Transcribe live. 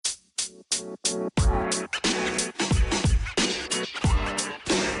You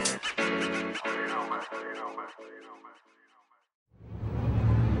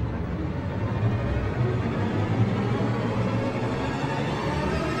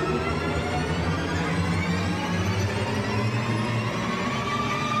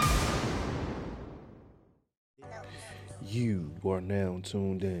are now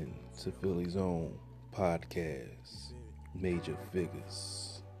tuned in to Philly's own podcast, Major Figures.